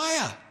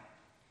Messiah.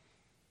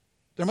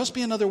 There must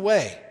be another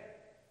way.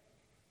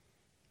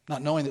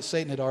 Not knowing that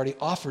Satan had already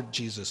offered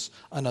Jesus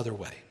another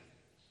way.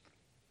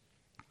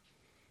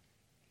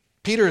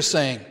 Peter is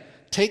saying,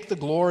 take the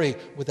glory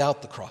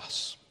without the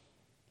cross.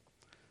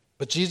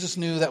 But Jesus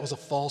knew that was a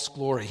false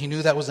glory. He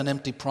knew that was an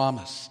empty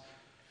promise.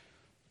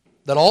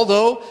 That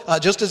although,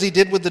 just as he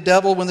did with the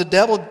devil when the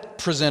devil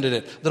presented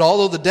it, that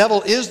although the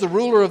devil is the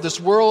ruler of this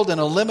world in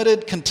a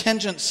limited,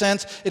 contingent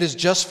sense, it is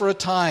just for a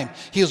time.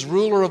 He is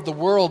ruler of the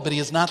world, but he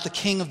is not the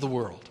king of the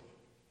world.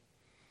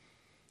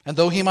 And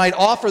though he might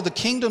offer the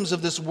kingdoms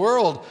of this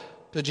world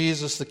to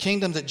Jesus, the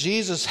kingdom that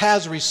Jesus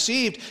has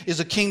received is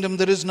a kingdom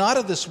that is not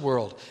of this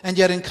world, and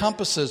yet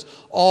encompasses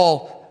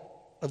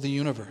all of the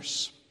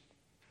universe.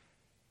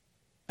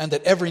 And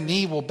that every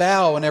knee will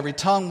bow and every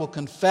tongue will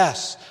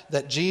confess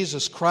that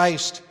Jesus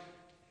Christ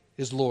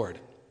is Lord.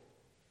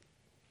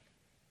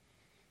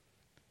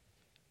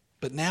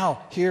 But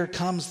now, here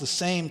comes the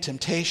same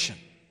temptation.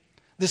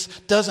 This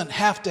doesn't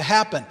have to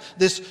happen.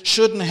 This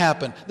shouldn't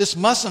happen. This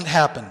mustn't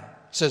happen,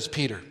 says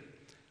Peter.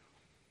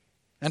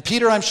 And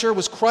Peter, I'm sure,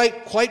 was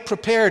quite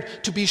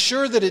prepared to be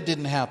sure that it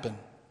didn't happen.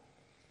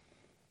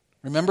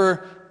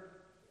 Remember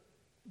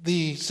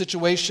the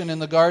situation in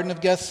the Garden of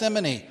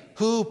Gethsemane.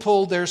 Who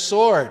pulled their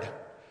sword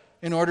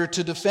in order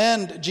to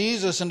defend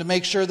Jesus and to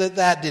make sure that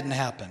that didn't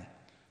happen?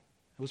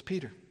 It was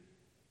Peter.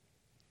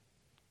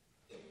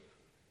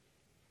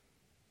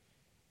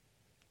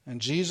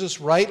 And Jesus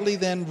rightly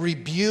then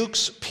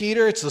rebukes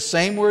Peter. It's the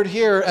same word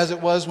here as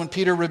it was when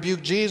Peter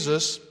rebuked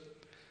Jesus.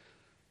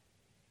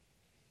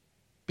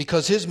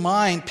 Because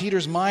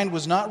Peter's mind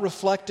was not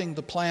reflecting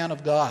the plan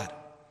of God,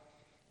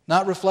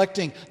 not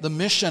reflecting the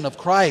mission of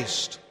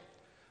Christ,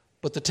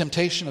 but the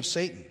temptation of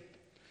Satan.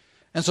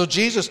 And so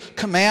Jesus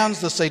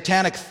commands the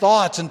satanic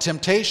thoughts and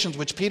temptations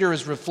which Peter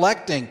is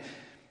reflecting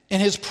in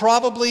his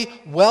probably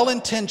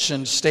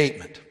well-intentioned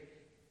statement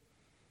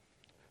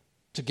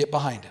to get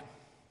behind him,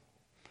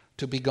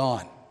 to be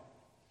gone.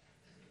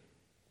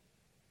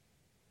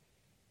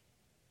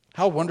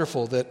 How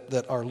wonderful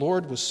that our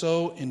Lord was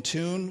so in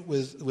tune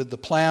with the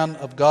plan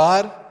of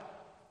God.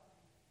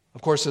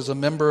 Of course, as a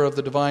member of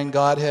the divine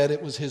Godhead,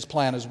 it was his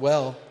plan as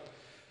well.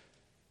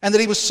 And that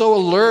he was so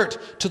alert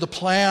to the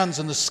plans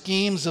and the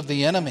schemes of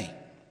the enemy.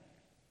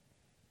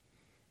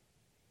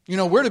 You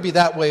know, we're to be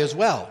that way as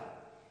well.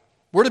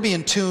 We're to be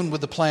in tune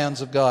with the plans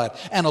of God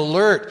and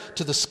alert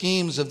to the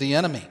schemes of the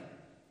enemy.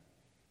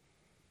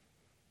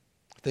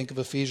 Think of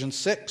Ephesians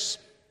 6.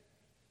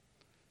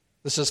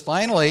 This says,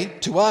 finally,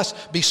 to us,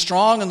 be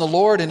strong in the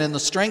Lord and in the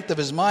strength of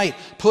his might.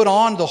 Put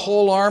on the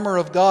whole armor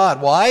of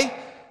God. Why?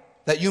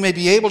 That you may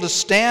be able to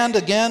stand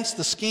against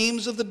the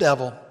schemes of the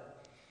devil.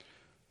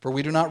 For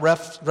we do not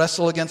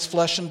wrestle against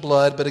flesh and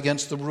blood, but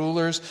against the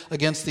rulers,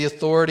 against the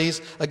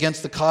authorities,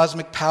 against the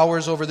cosmic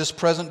powers over this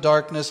present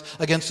darkness,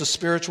 against the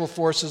spiritual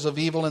forces of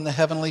evil in the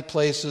heavenly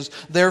places.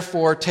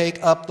 Therefore,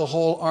 take up the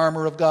whole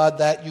armor of God,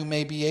 that you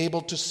may be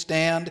able to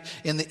stand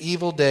in the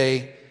evil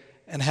day,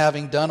 and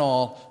having done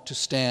all, to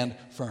stand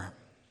firm.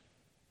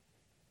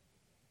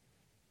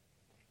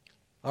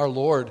 Our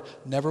Lord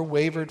never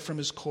wavered from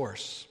his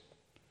course,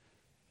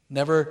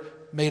 never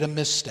made a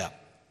misstep,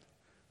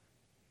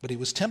 but he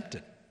was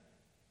tempted.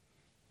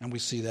 And we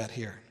see that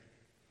here.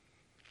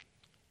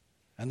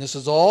 And this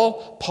is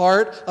all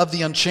part of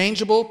the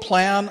unchangeable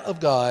plan of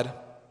God,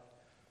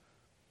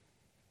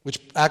 which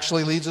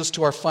actually leads us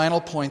to our final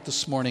point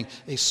this morning,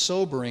 a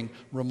sobering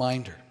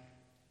reminder.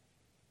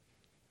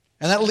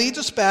 And that leads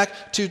us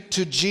back to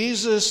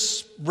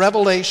Jesus'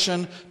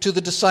 revelation to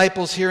the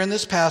disciples here in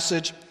this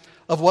passage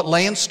of what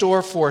lay in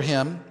store for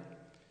him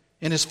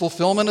in his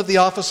fulfillment of the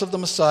office of the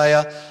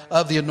Messiah,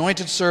 of the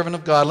anointed servant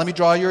of God. Let me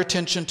draw your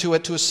attention to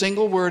it, to a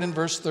single word in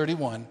verse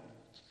 31. Do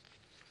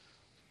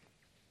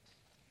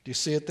you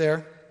see it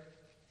there?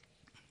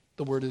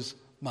 The word is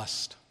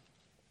must.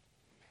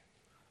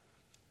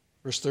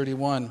 Verse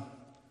 31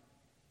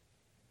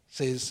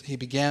 says, he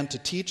began to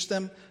teach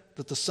them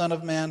that the Son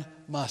of Man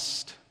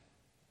must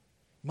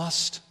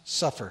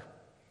suffer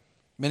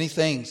many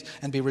things,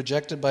 and be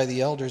rejected by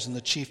the elders and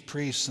the chief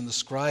priests and the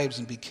scribes,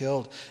 and be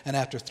killed, and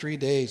after 3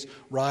 days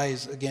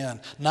rise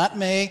again. Not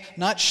may,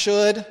 not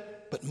should,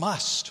 but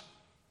must.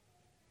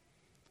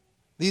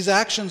 These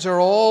actions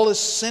are all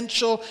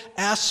essential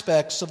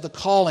aspects of the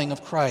calling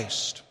of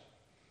Christ.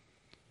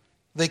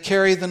 They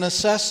carry the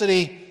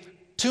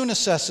two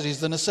necessities,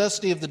 the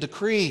necessity of the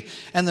decree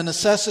and the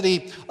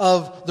necessity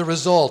of the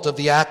result of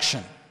the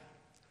action.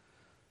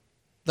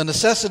 The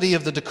necessity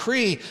of the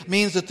decree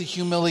means that the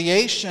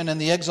humiliation and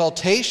the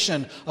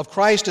exaltation of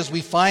Christ, as we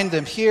find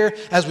them here,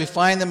 as we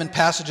find them in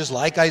passages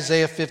like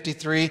Isaiah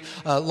 53,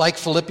 like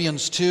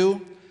Philippians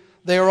 2,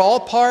 they are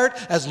all part,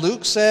 as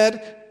Luke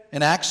said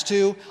in Acts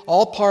 2,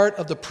 all part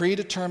of the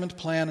predetermined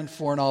plan and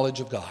foreknowledge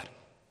of God.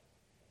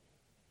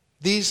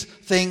 These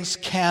things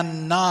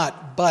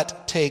cannot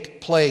but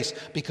take place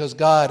because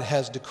God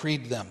has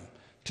decreed them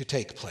to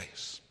take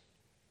place.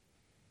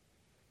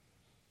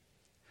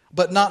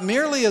 But not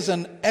merely as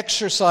an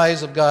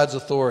exercise of God's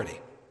authority,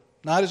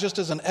 not just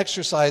as an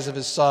exercise of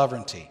his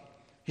sovereignty.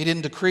 He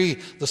didn't decree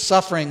the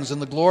sufferings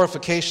and the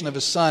glorification of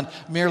his Son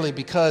merely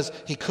because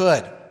he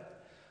could,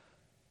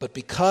 but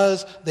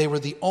because they were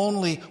the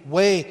only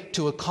way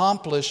to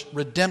accomplish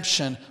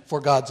redemption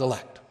for God's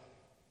elect.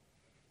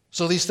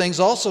 So these things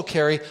also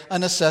carry a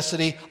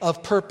necessity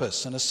of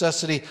purpose, a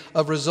necessity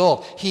of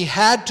result. He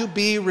had to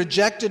be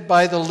rejected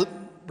by the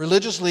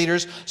religious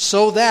leaders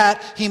so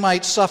that he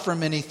might suffer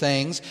many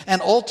things,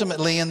 and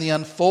ultimately in the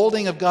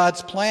unfolding of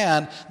God's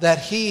plan that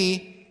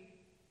he,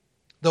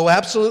 though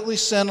absolutely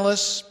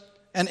sinless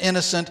and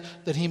innocent,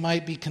 that he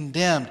might be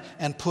condemned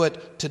and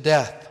put to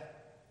death.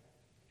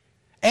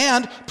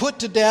 And put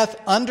to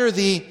death under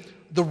the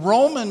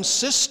Roman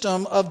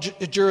system of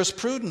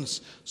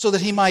jurisprudence, so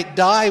that he might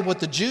die what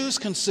the Jews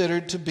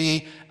considered to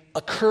be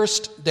a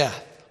cursed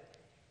death.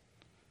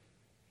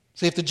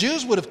 See, if the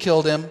Jews would have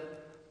killed him,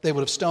 they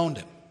would have stoned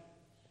him.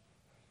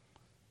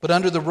 But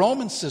under the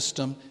Roman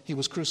system, he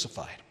was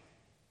crucified.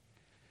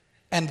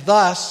 And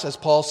thus, as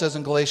Paul says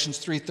in Galatians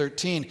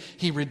 3:13,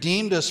 he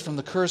redeemed us from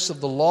the curse of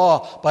the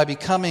law by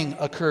becoming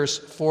a curse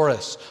for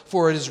us.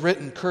 For it is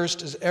written,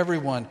 cursed is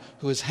everyone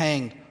who is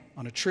hanged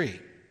on a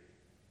tree.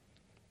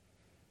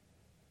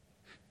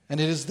 And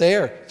it is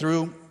there,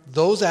 through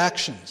those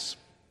actions,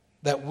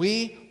 that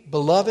we,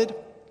 beloved,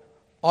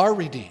 are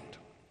redeemed,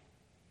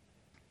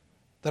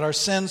 that our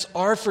sins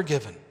are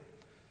forgiven,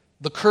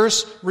 the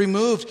curse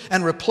removed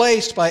and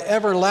replaced by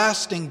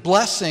everlasting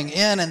blessing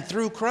in and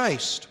through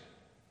Christ.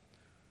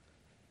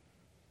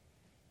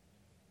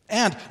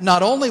 And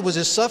not only was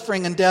his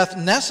suffering and death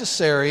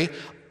necessary,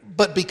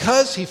 but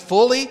because he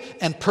fully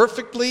and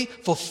perfectly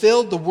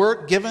fulfilled the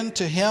work given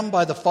to him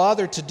by the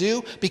Father to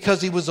do,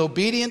 because he was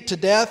obedient to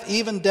death,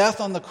 even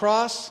death on the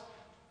cross,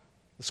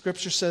 the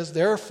Scripture says,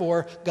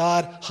 therefore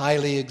God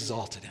highly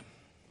exalted him.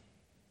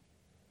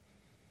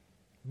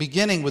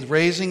 Beginning with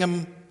raising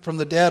him from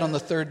the dead on the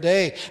third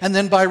day, and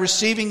then by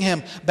receiving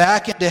him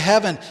back into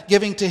heaven,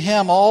 giving to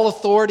him all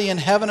authority in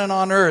heaven and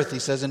on earth, he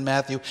says in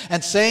Matthew,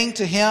 and saying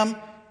to him,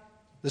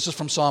 this is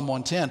from Psalm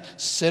 110,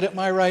 sit at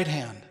my right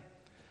hand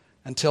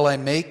until I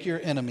make your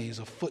enemies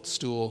a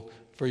footstool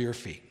for your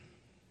feet.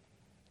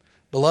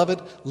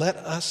 Beloved, let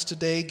us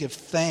today give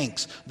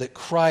thanks that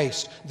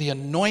Christ, the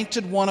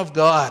anointed one of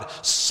God,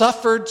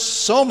 suffered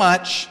so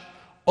much,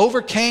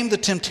 overcame the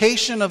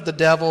temptation of the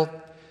devil,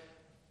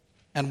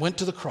 and went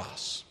to the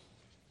cross,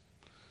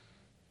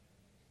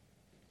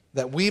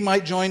 that we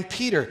might join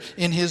Peter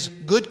in his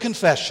good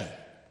confession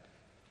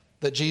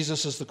that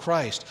Jesus is the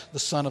Christ, the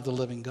Son of the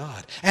living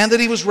God, and that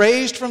he was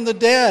raised from the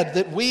dead,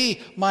 that we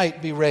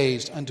might be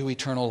raised unto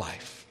eternal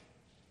life.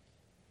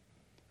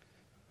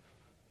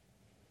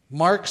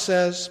 Mark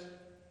says,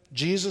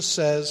 Jesus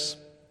says,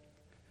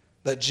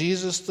 that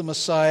Jesus the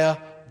Messiah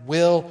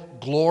will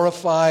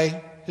glorify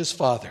his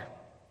Father,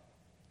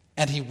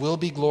 and he will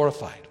be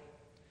glorified.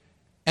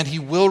 And he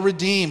will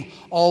redeem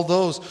all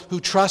those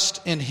who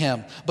trust in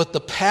him. But the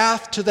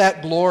path to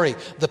that glory,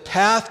 the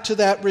path to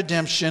that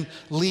redemption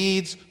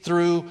leads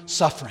through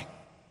suffering.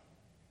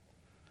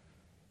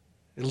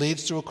 It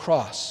leads through a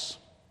cross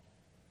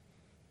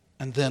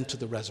and then to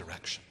the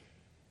resurrection.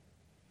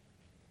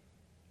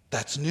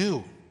 That's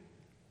new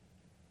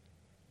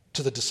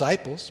to the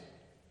disciples.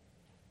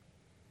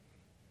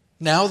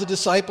 Now the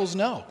disciples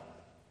know.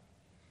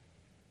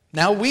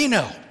 Now we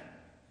know.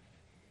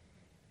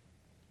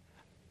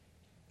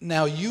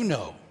 Now you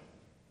know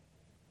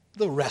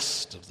the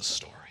rest of the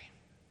story.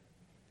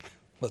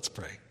 Let's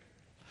pray.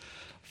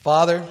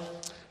 Father,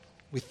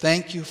 we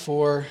thank you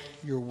for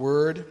your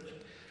word.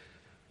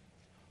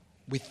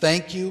 We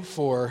thank you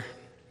for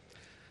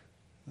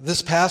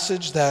this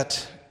passage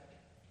that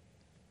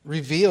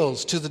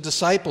reveals to the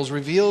disciples,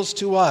 reveals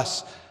to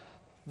us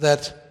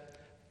that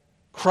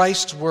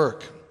Christ's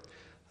work,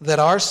 that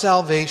our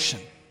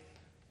salvation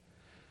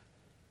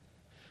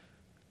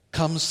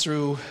comes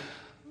through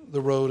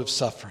the road of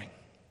suffering.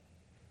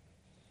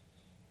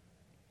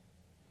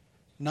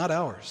 Not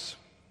ours,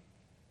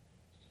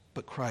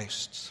 but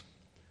Christ's.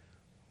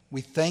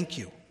 We thank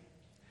you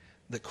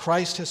that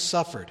Christ has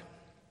suffered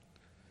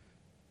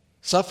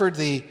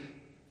the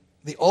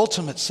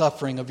ultimate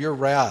suffering of your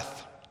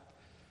wrath,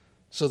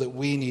 so that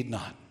we need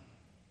not,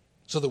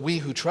 so that we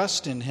who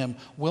trust in him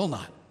will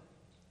not.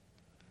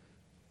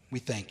 We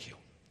thank you.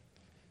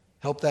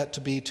 Help that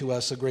to be to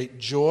us a great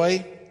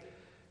joy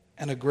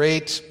and a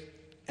great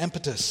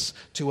impetus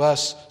to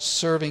us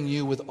serving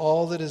you with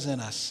all that is in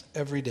us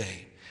every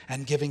day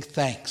and giving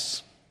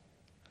thanks.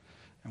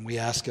 And we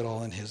ask it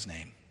all in his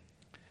name.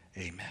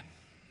 Amen.